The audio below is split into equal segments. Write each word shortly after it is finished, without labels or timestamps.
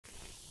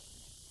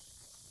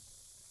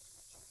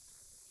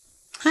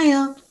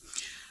Hiya.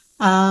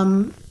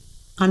 Um,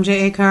 I'm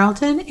J.A.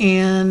 Carlton,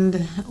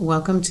 and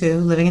welcome to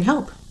Living in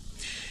Hope.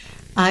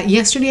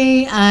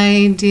 Yesterday,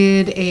 I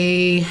did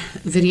a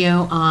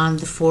video on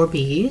the 4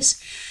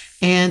 Bs,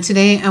 and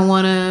today I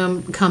want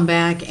to come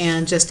back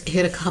and just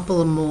hit a couple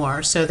of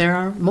more. So there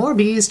are more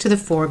Bs to the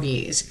 4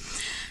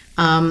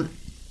 Bs.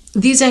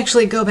 These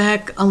actually go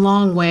back a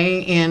long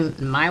way in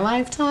my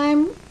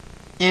lifetime.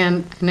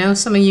 And I know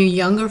some of you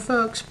younger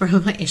folks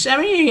probably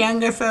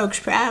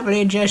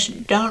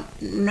just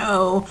don't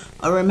know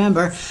or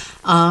remember.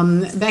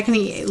 Back in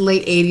the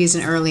late 80s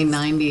and early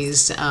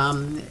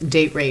 90s,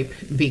 date rape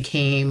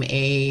became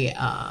a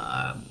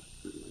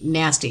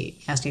nasty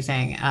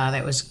thing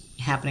that was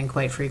happening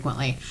quite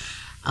frequently.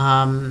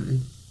 I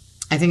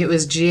think it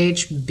was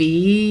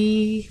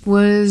GHB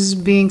was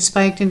being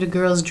spiked into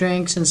girls'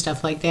 drinks and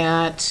stuff like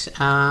that.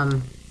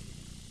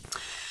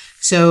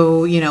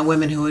 So,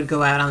 women who would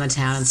go out on the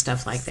town and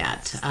stuff like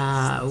that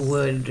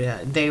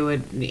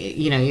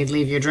you'd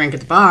leave your drink at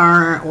the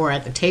bar or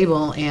at the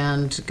table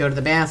and go to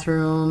the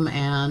bathroom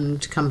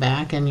and come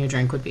back and your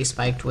drink would be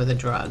spiked with a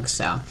drug.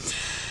 So,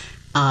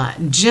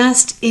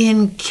 just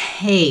in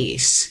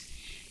case,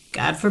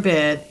 God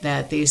forbid,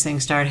 that these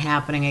things start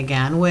happening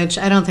again, which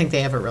I don't think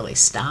they ever really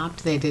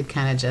stopped. They did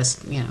kind of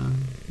just,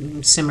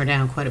 simmer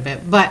down quite a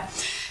bit. But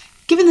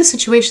given the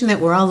situation that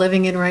we're all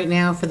living in right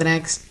now for the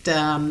next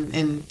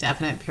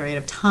indefinite period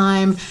of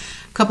time,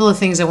 a couple of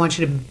things I want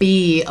you to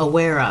be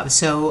aware of.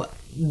 So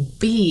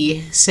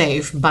be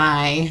safe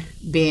by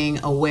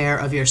being aware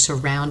of your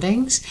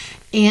surroundings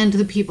and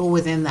the people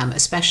within them,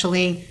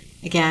 especially,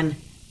 again,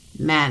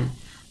 men.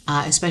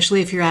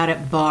 Especially if you're out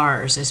at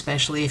bars,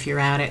 especially if you're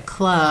out at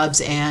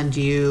clubs and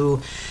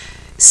you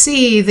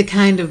see the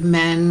kind of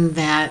men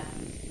that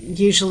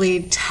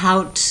usually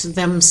tout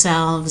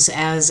themselves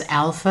as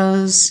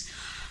alphas.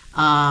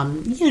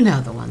 You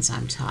know the ones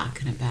I'm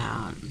talking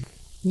about.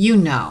 You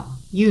know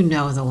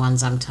the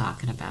ones I'm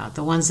talking about.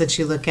 The ones that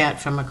you look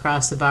at from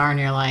across the bar and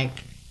you're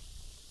like,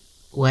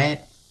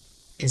 what?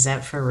 Is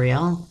that for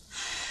real?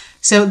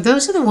 So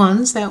those are the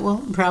ones that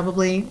will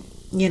probably,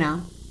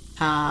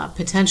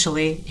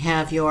 potentially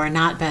have your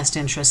not best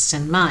interests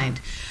in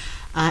mind.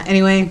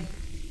 Anyway,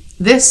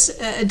 this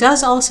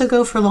does also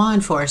go for law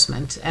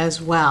enforcement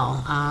as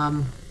well.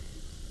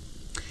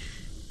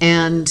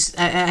 And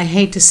I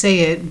hate to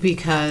say it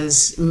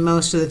because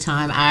most of the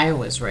time I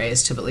was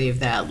raised to believe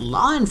that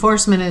law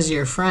enforcement is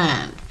your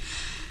friend.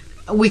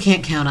 We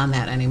can't count on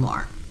that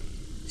anymore.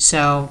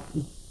 So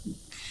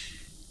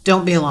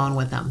don't be alone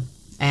with them.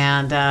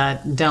 And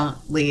don't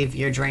leave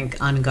your drink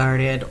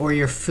unguarded or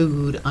your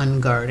food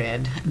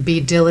unguarded. Be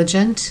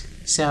diligent.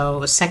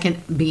 So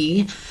second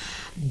B,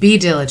 be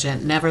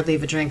diligent. Never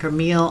leave a drink or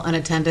meal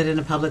unattended in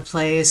a public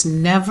place.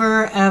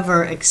 Never,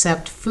 ever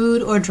accept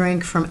food or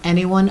drink from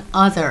anyone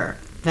other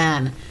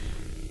than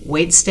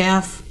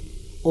waitstaff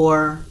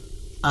or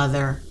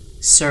other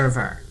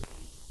server.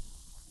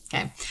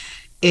 Okay.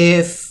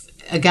 If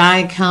a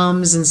guy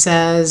comes and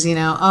says,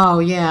 oh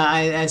yeah,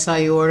 I saw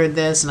you ordered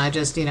this and I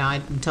just,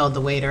 I told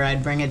the waiter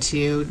I'd bring it to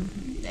you,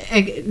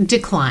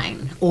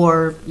 decline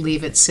or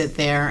leave it sit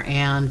there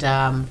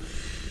and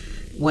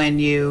when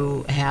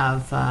you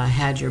have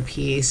had your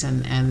piece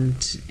and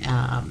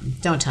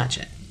don't touch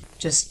it.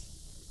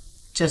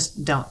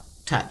 Just don't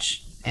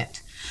touch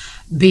it.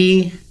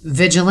 Be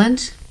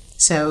vigilant.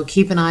 So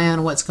keep an eye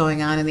on what's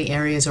going on in the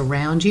areas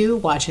around you,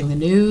 watching the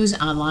news,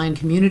 online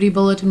community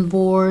bulletin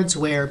boards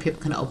where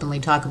people can openly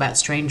talk about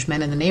strange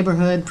men in the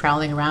neighborhood,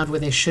 prowling around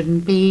where they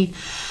shouldn't be,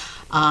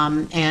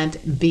 and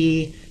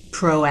be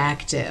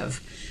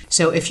proactive.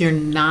 So if you're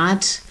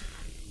not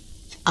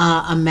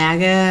a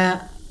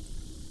MAGA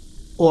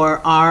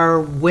or are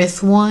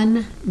with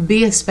one,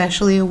 be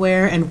especially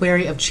aware and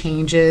wary of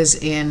changes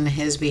in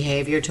his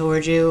behavior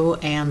towards you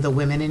and the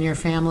women in your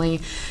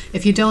family.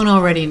 If you don't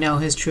already know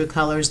his true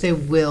colors, they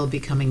will be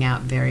coming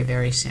out very,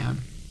 very soon.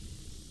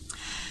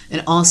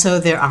 And also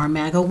there are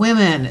MAGA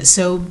women,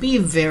 so be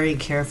very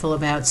careful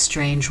about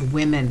strange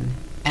women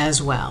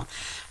as well.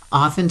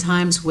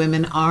 Oftentimes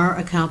women are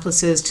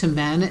accomplices to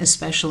men,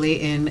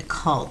 especially in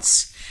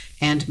cults,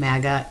 and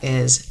MAGA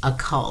is a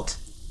cult.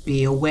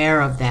 Be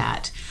aware of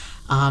that.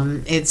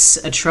 It's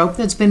a trope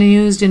that's been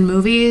used in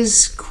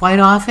movies quite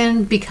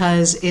often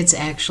because it's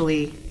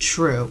actually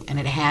true and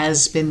it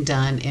has been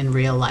done in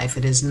real life.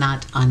 It is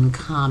not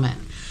uncommon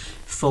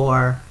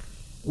for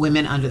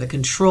women under the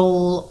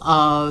control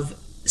of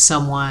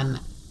someone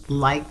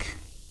like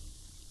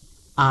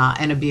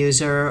an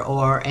abuser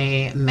or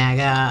a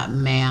MAGA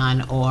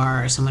man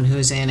or someone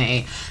who's in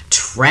a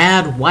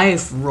trad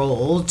wife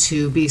role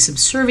to be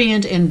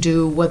subservient and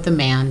do what the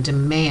man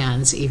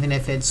demands, even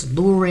if it's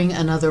luring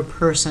another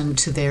person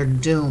to their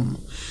doom.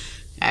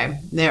 Okay?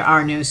 There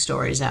are news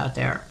stories out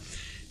there.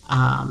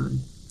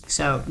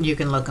 So you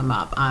can look them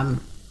up.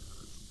 I'm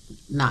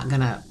not going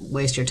to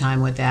waste your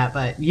time with that,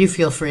 but you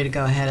feel free to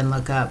go ahead and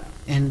look up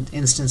in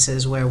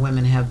instances where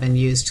women have been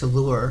used to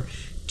lure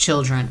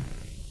children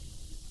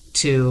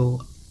to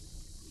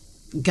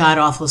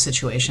god-awful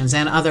situations,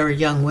 and other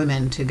young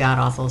women to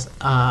god-awful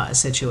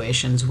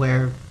situations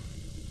where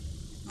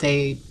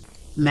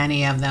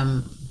many of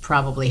them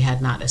probably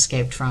had not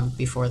escaped from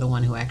before the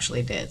one who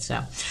actually did.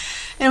 So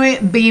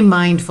anyway, be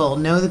mindful.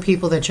 Know the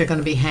people that you're going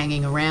to be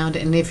hanging around.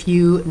 And if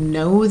you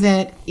know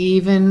that,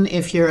 even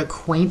if you're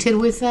acquainted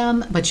with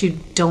them, but you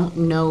don't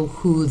know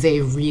who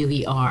they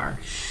really are,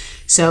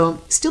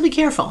 so still be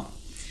careful.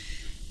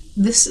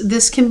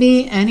 This can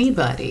be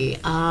anybody.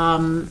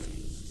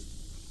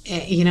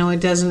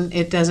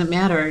 It doesn't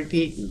matter.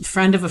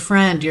 Friend of a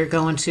friend, you're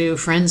going to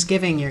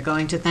Friendsgiving, you're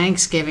going to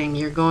Thanksgiving,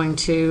 you're going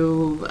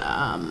to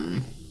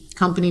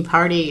company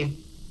party,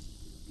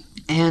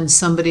 and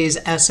somebody's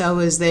SO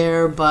is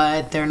there,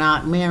 but they're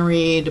not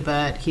married,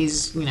 but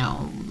he's,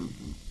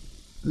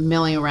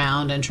 milling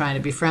around and trying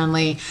to be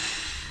friendly.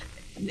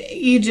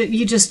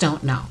 You just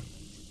don't know.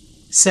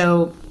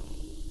 So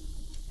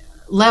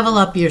level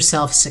up your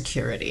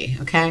self-security,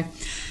 okay?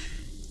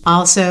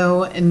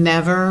 Also,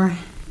 never,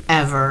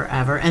 ever,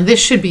 ever, and this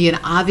should be an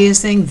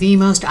obvious thing, the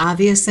most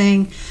obvious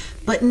thing,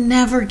 but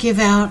never give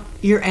out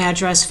your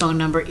address, phone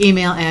number,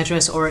 email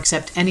address, or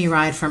accept any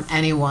ride from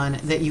anyone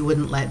that you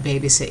wouldn't let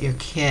babysit your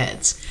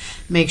kids.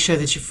 Make sure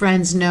that your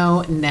friends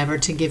know never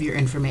to give your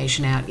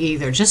information out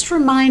either. Just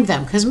remind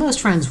them, because most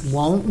friends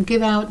won't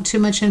give out too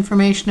much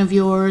information of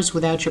yours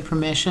without your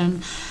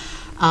permission.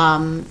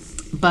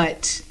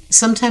 But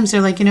sometimes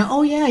they're like,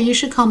 oh yeah, you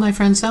should call my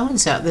friend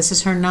so-and-so. This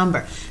is her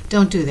number.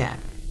 Don't do that.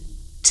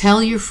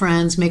 Tell your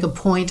friends, make a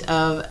point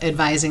of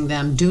advising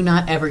them, do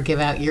not ever give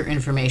out your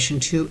information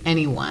to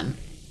anyone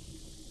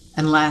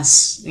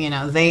unless,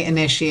 they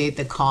initiate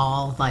the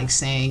call, like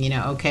saying,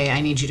 okay,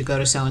 I need you to go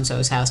to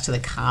so-and-so's house, to the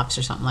cops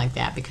or something like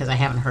that, because I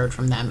haven't heard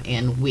from them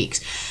in weeks.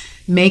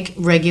 Make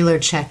regular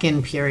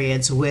check-in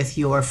periods with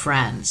your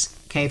friends.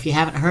 Okay, if you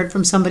haven't heard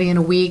from somebody in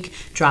a week,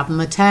 drop them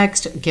a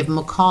text, give them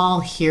a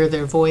call, hear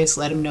their voice,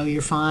 let them know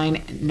you're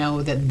fine,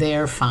 know that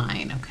they're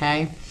fine,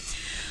 okay?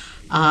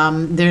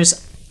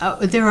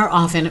 There are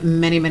often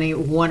many, many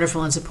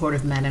wonderful and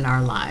supportive men in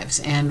our lives,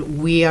 and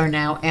we are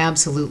now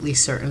absolutely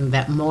certain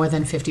that more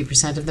than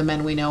 50% of the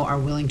men we know are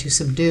willing to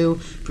subdue,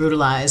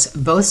 brutalize,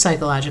 both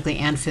psychologically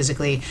and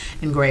physically,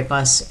 and rape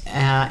us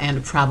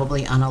and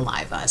probably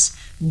unalive us.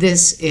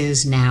 This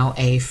is now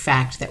a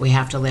fact that we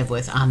have to live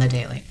with on the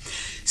daily.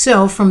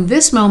 So from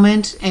this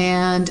moment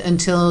and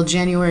until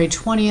January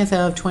 20th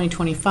of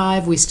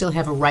 2025, we still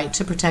have a right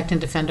to protect and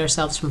defend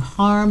ourselves from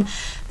harm.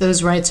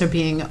 Those rights are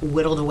being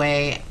whittled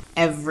away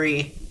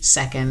every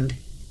second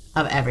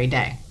of every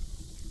day.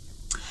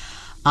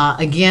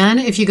 Again,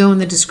 if you go in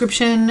the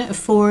description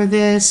for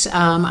this,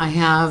 I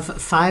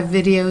have 5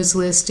 videos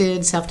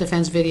listed,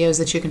 self-defense videos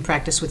that you can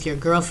practice with your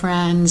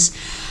girlfriends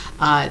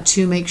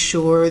to make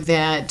sure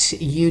that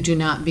you do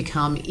not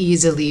become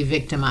easily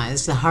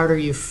victimized. The harder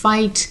you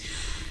fight,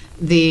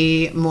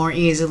 the more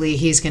easily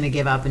he's going to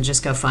give up and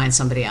just go find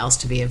somebody else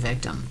to be a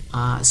victim.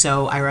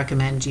 So I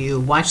recommend you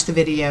watch the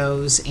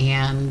videos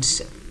and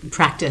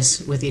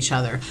practice with each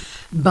other.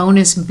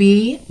 Bonus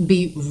B,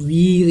 be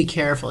really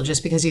careful.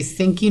 Just because you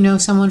think you know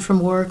someone from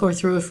work or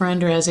through a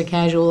friend or as a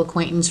casual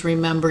acquaintance,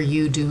 remember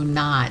you do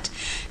not.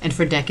 And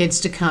for decades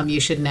to come, you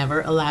should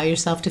never allow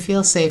yourself to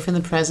feel safe in the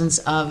presence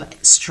of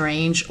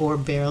strange or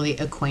barely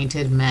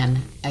acquainted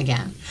men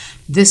again.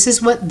 This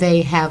is what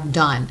they have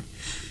done.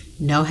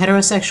 No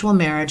heterosexual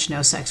marriage,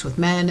 no sex with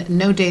men,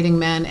 no dating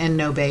men, and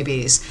no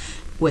babies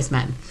with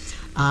men.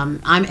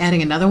 I'm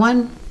adding another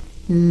one,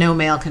 no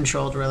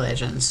male-controlled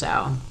religion.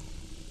 So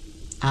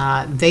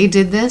they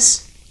did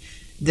this.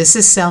 This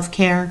is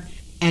self-care,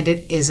 and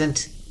it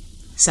isn't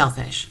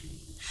selfish.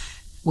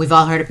 We've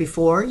all heard it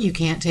before. You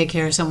can't take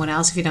care of someone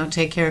else if you don't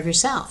take care of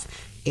yourself.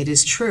 It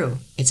is true.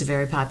 It's a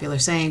very popular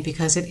saying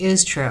because it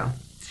is true.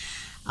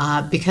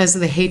 Because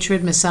of the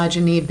hatred,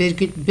 misogyny,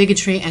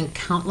 bigotry, and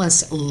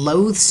countless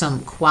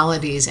loathsome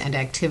qualities and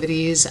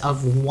activities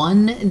of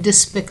one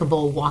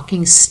despicable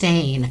walking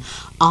stain,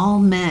 all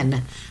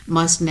men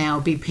must now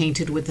be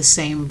painted with the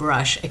same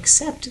brush,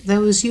 except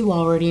those you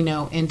already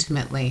know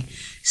intimately,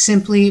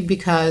 simply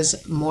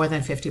because more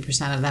than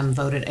 50% of them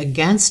voted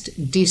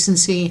against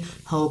decency,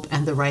 hope,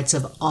 and the rights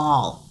of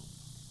all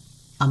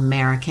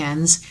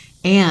Americans,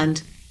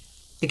 and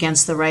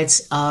against the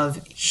rights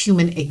of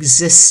human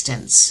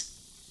existence,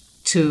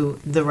 to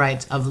the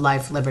right of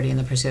life, liberty, and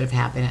the pursuit of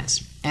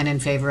happiness, and in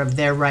favor of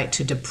their right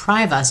to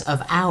deprive us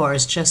of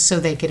ours just so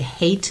they could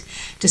hate,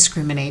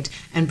 discriminate,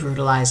 and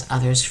brutalize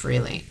others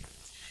freely.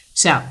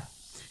 So,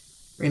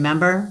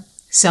 remember,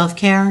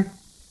 self-care,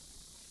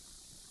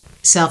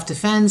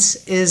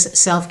 self-defense is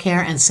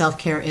self-care, and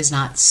self-care is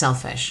not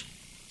selfish.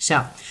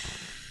 So,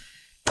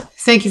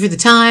 thank you for the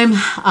time.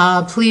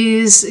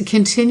 Please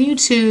continue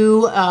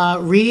to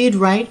read,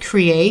 write,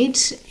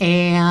 create,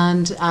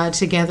 and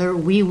together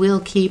we will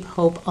keep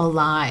hope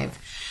alive.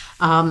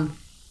 One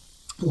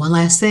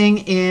last thing,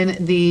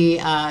 in the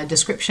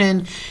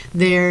description,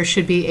 there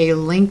should be a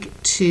link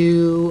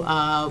to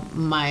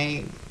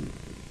my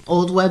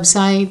old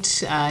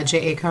website,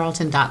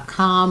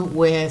 jacarlton.com,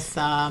 with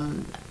go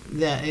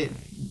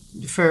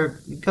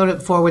to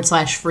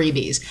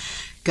 /freebies.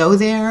 Go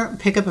there,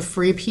 pick up a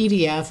free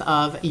PDF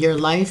of Your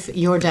Life,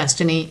 Your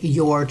Destiny,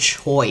 Your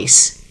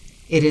Choice.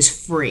 It is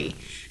free,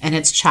 and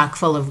it's chock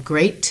full of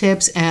great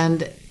tips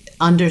and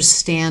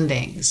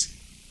understandings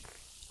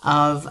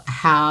of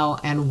how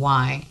and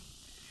why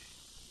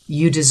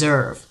you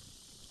deserve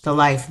the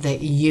life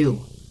that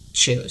you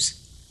choose.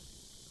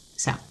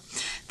 So,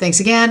 thanks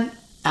again.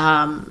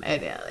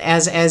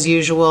 As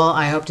usual,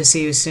 I hope to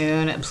see you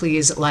soon.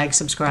 Please like,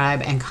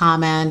 subscribe, and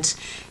comment,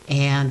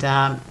 and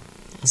I'll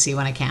see you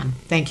when I can.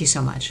 Thank you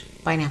so much.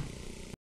 Bye now.